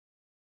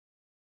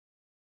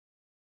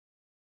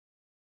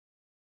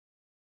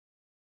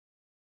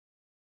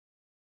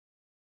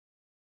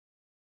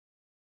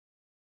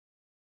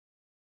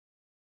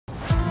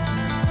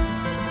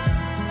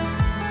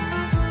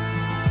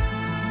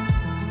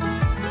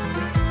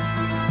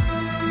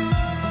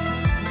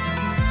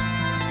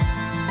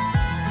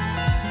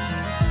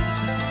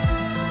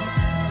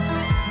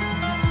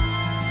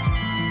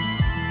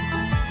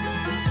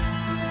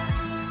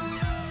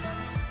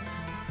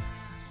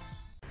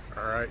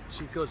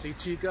Chicos y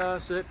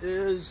chicas, it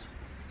is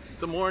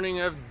the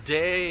morning of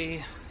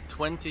day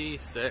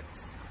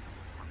 26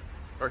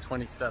 or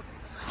 27.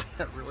 I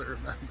can't really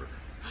remember.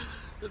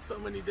 There's so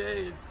many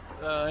days.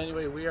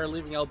 Anyway, we are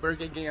leaving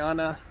Albergue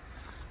Guyana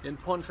in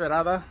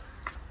Ponferrada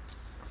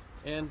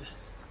and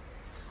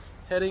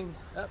heading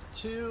up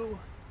to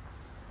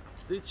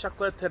the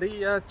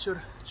chocolateria,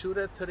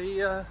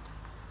 churreteria,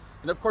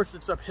 and of course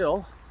it's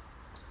uphill.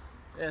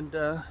 And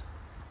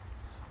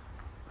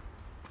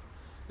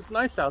it's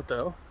nice out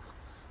though.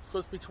 It's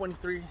supposed to be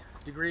 23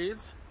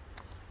 degrees,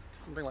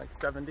 something like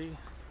 70.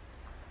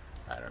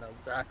 I don't know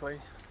exactly.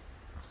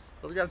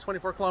 But we got a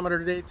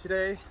 24-kilometer day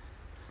today.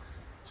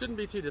 Shouldn't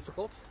be too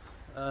difficult.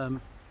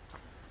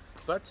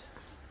 But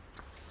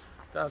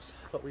that's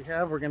what we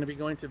have. We're going to be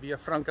going to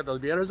Villafranca del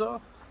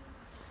Bierzo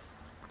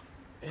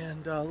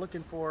and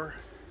looking for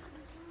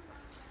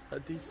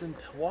a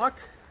decent walk.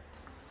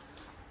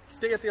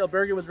 Stay at the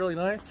albergue was really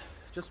nice.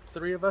 Just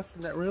 3 of us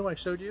in that room I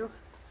showed you.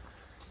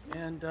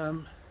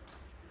 And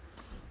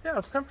yeah, it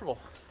was comfortable.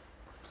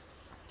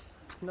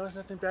 No,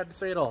 nothing bad to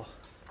say at all.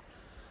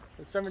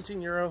 It's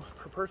 17 euro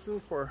per person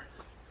for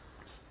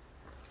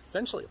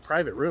essentially a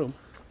private room.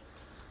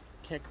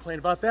 Can't complain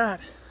about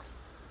that.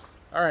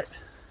 All right,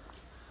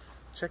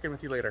 check in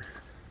with you later.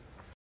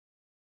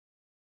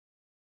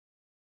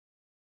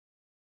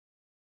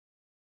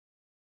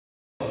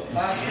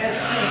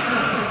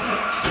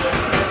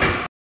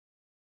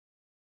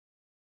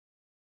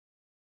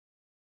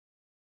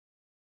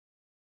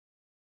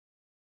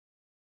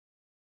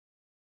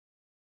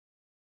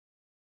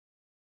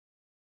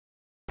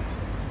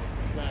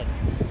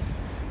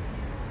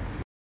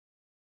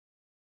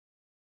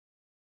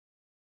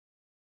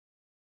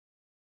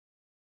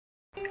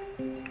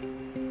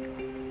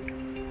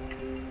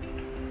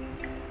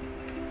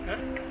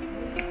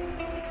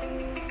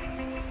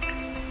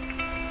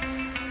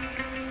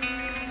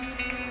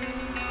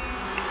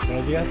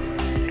 Buenos días.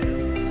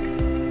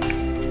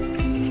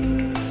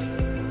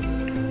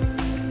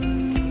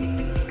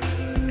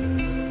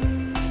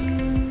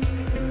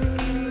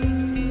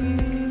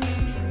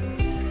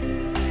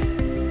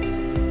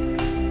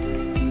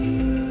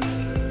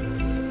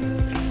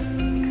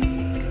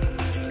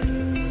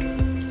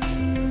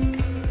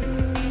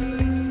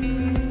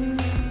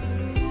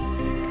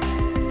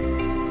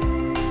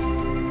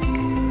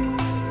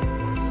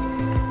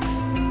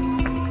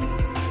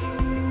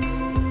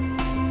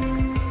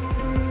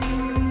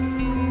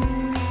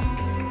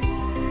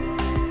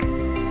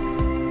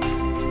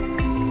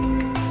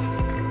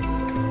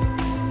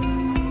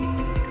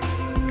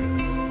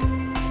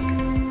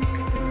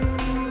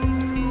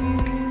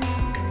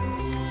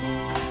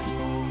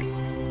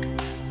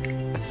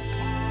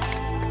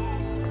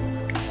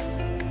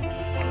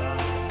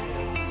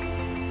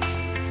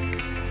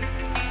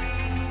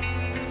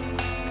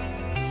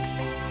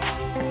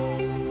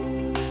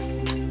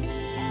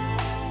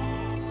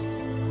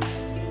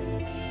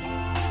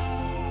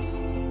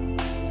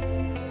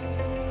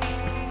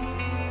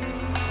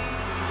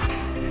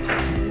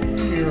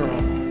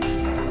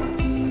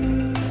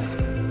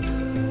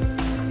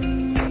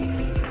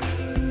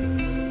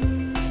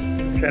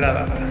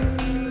 Ponferrada.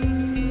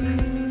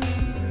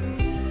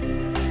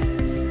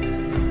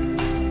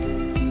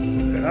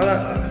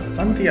 Ponferrada,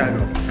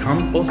 Santiago,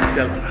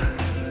 Compostela.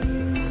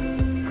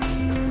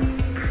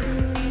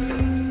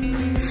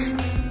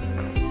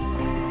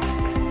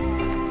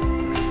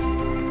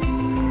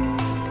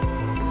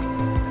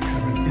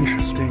 Have an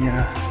interesting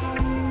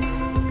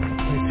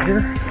place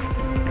here.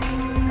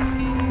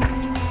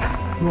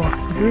 Walk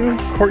through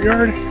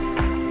courtyard.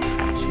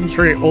 Seems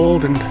very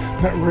old and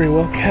not very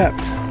well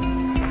kept.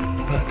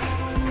 But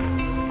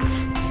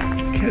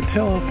can't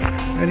tell if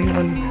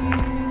anyone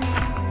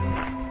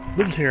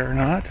lives here or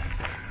not,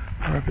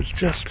 or if it's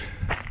just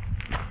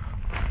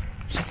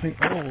something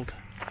old.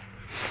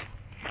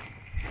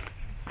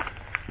 I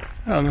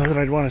don't know that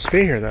I'd want to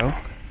stay here though.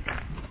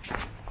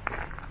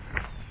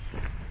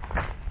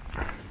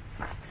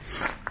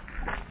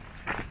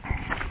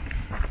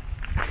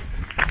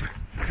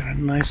 Got a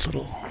nice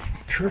little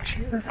church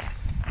here.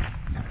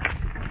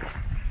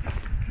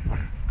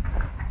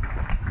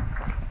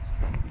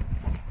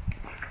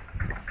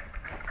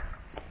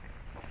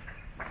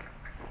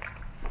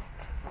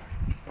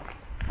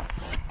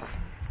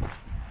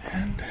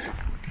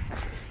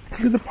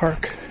 Through the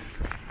park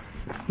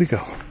we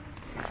go.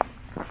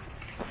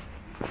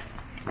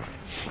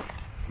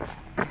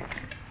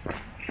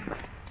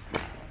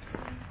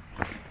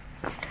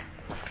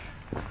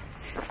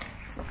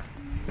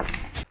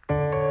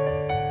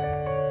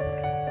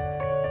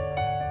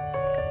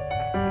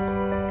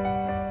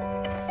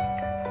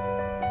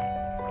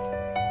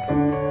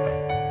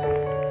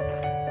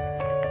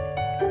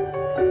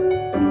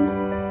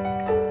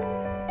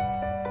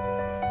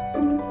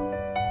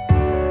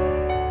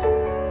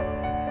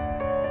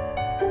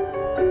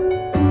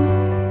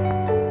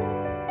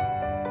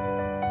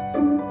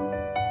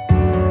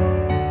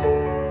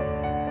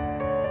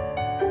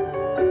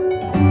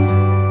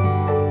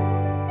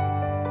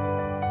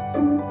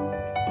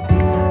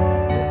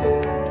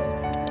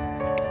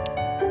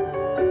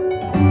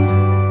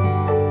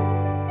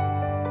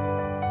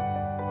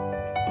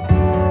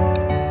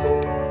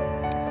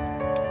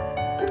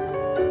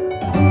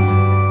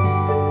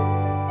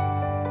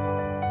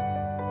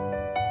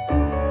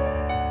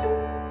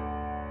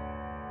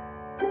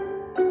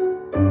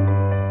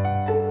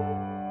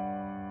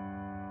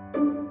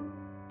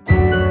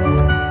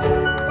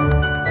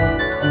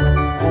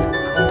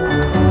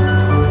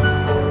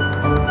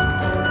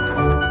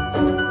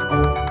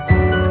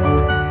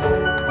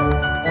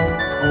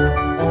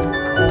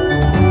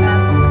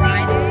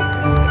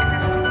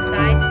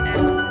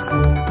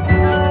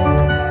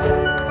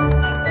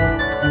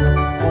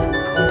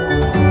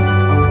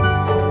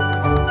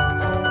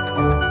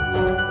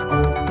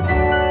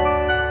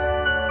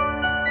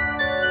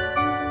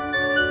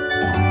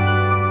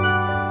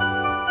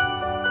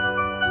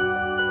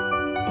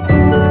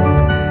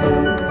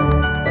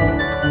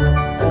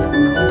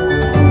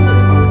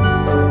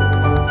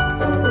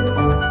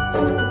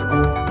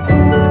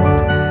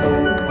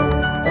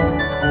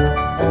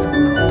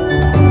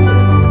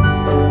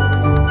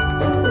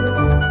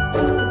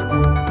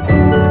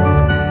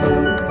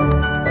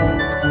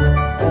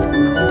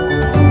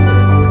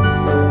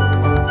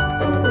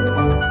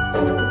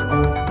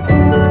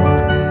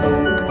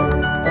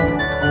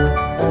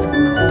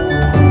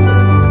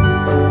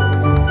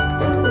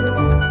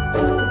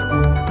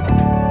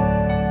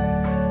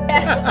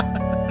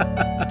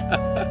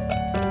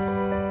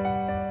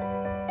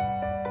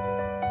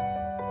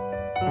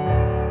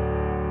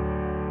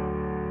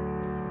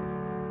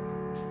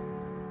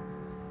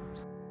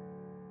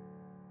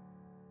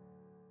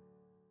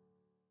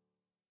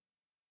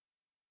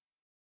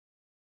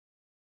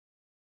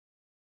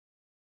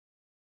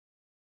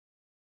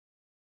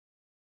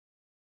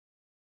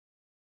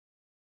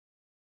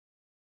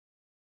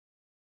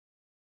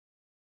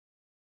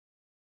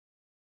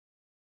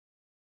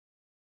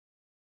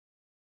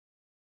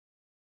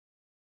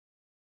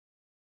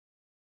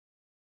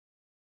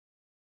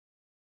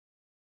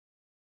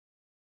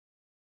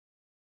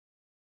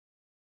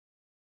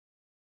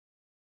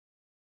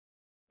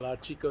 Hola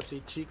chicos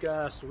y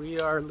chicas, we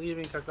are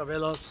leaving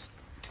Carcavelos,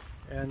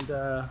 and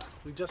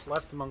we just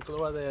left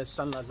Moncloa de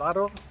San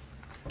Lazaro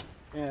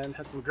and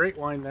had some great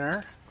wine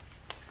there,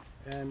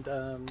 and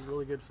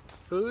really good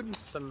food,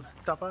 some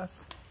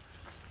tapas,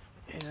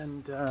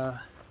 and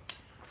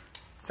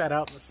sat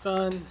out in the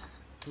sun,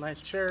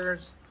 nice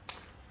chairs.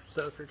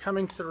 So if you're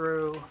coming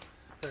through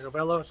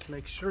Carcavelos,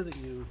 make sure that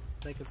you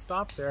make a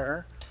stop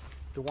there.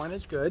 The wine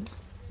is good,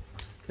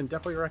 can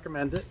definitely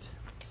recommend it.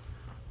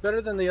 Better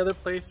than the other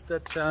place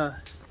that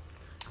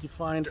you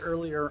find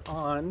earlier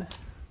on.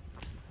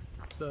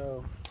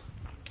 So,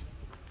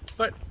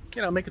 but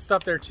you know, make a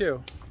stop there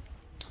too.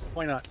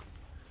 Why not?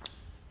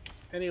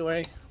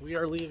 Anyway, we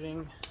are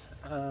leaving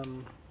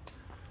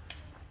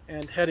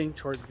and heading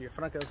toward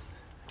Villafranca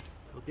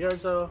del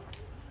Bierzo,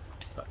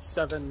 about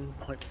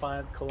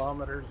 7.5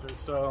 kilometers or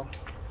so.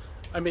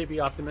 I may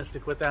be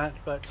optimistic with that,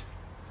 but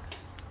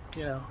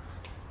you know,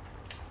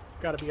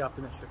 gotta be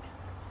optimistic.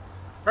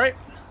 All right,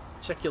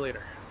 check you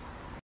later.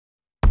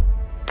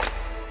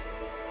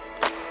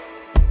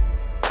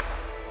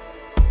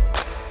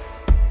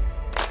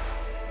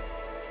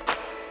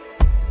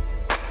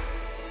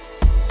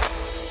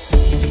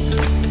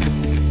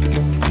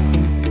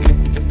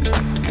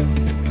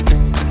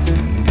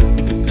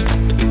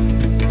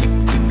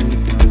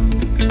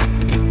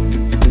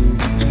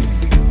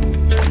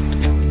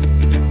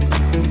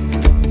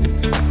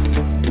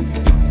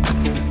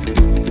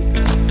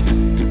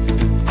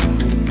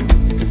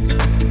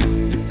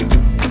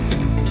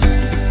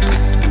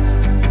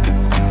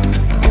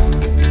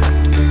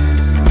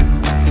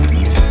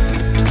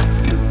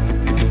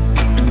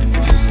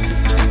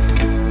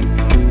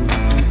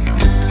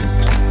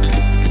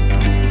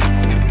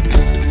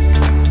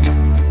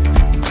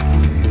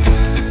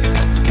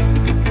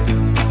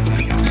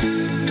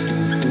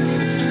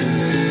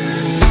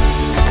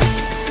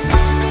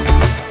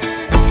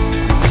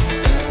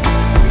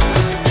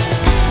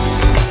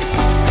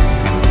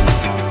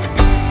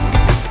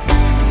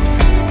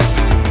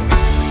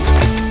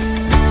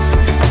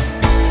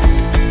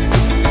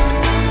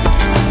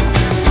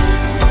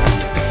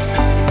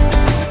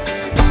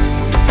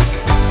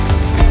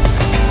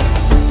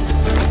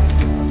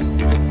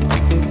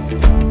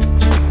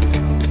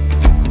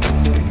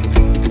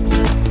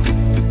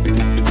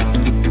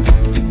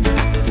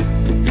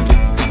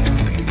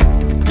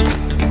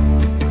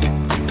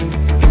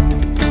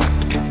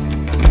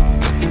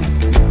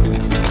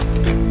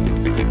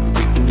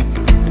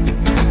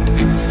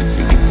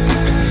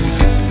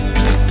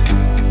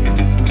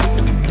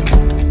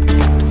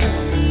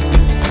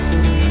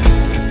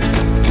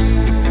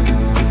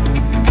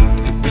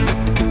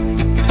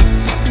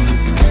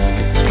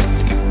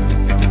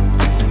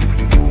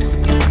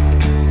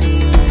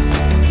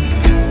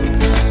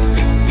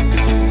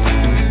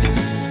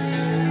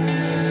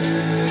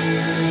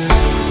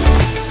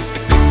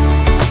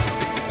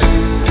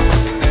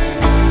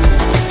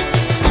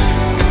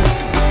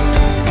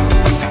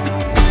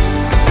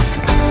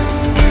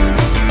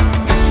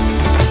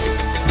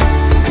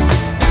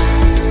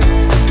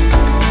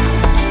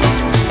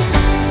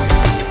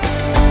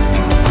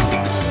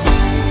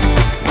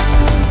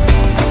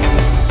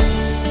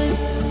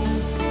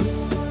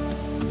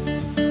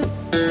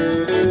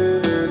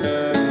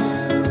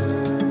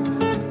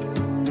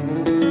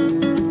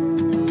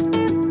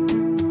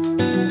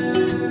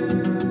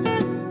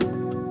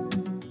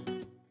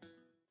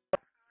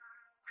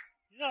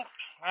 Yep,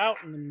 out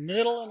in the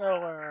middle of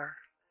nowhere.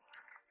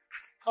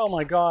 Oh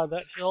my god,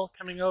 that hill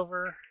coming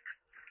over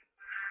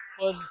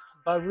was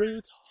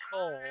brutal.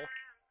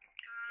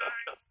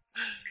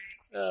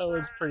 That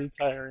was pretty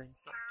tiring,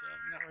 but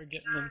now we're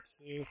getting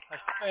into, I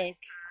think,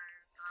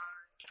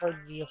 toward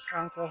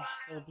Villafranca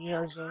del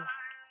Bierzo.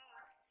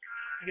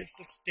 I think it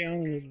sits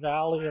down in the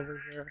valley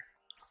over here,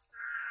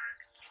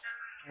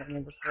 if I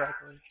remember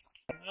correctly.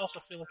 I also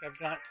feel like I've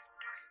got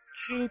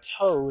two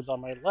toes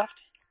on my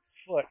left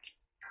foot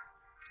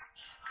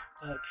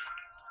that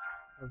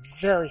are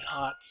very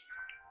hot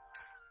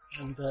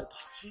and that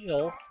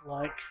feel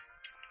like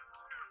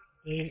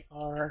they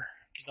are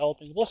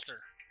developing a blister.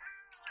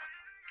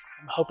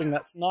 I'm hoping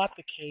that's not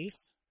the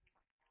case,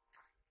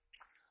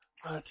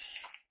 but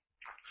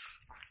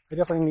I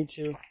definitely need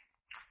to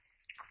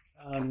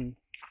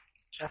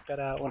check that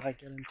out when I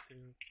get into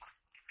the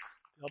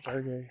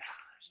albergue or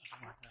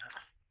something like that.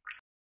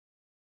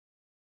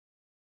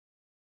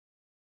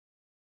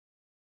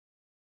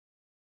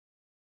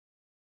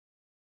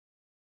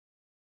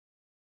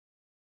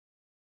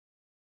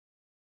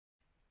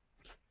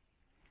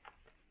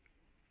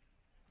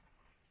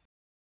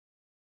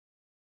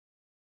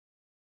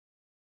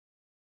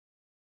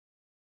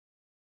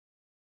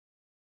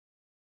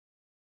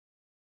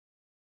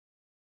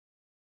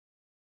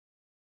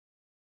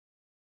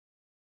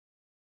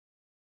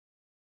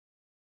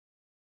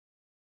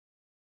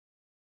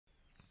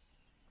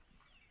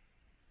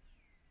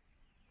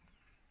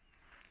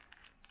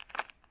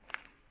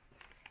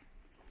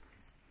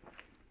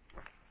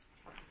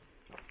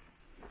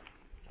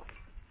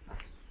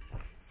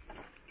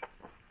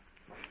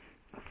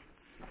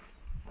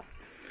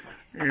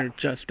 We're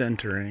just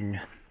entering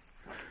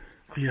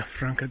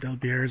Villafranca del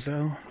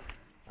Bierzo.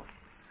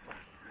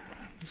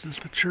 This is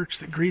the church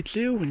that greets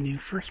you when you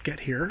first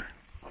get here.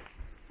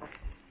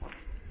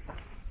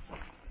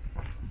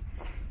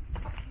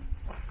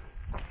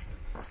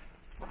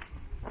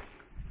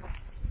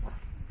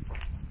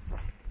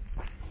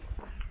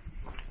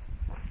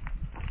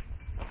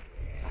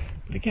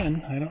 But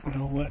again, I don't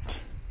know what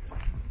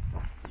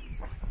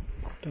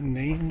the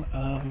name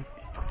of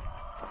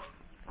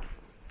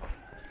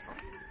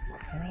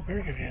our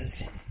albergue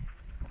is.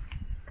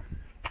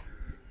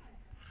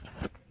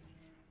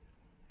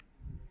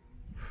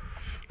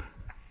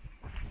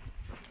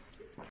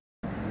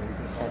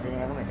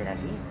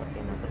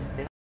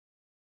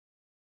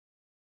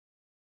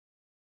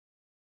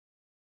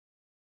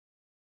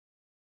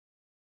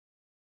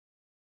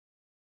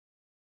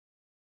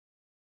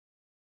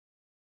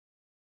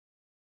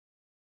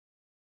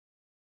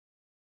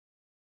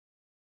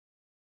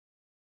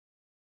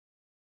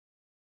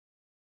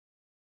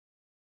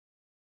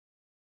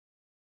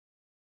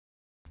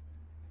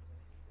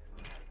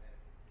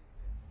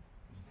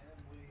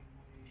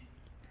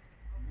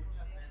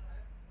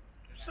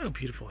 So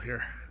beautiful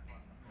here.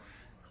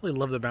 Really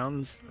love the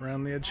mountains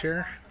around the edge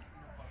here.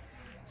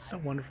 So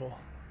wonderful.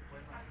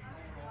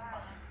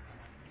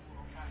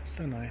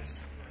 So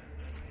nice.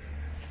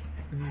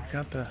 And you've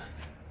got the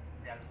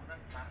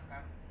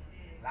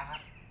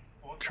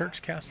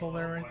church castle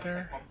there, right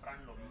there.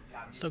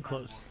 So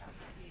close.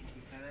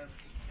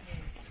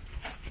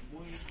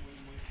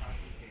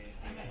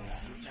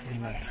 Really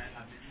nice.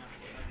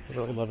 I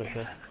really love it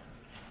here.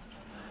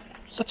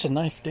 Such a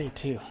nice day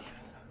too.